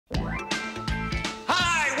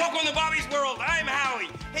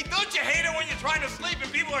Don't you hate it when you're trying to sleep and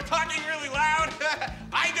people are talking really loud?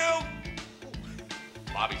 I do.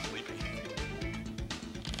 Bobby's sleeping.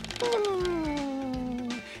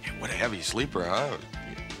 Hey, what a heavy sleeper, huh?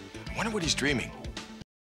 I wonder what he's dreaming.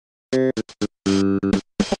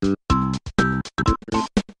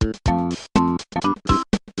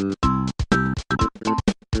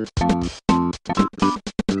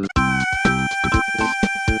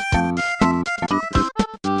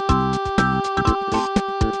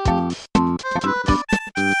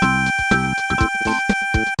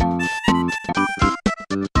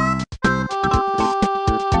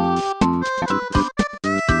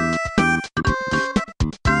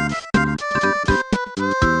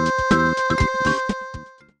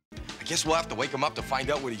 I guess we'll have to wake him up to find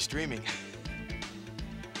out what he's dreaming.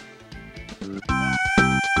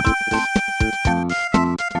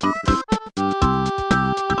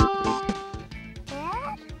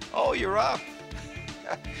 Dad? Oh, you're up.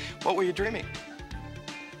 What were you dreaming?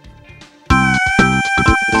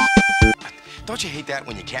 Don't you hate that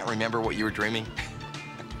when you can't remember what you were dreaming?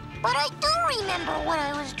 But I do remember what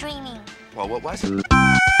I was dreaming. Well, what was it?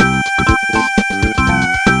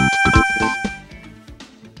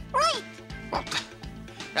 Right. Well,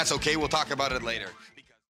 that's okay. We'll talk about it later.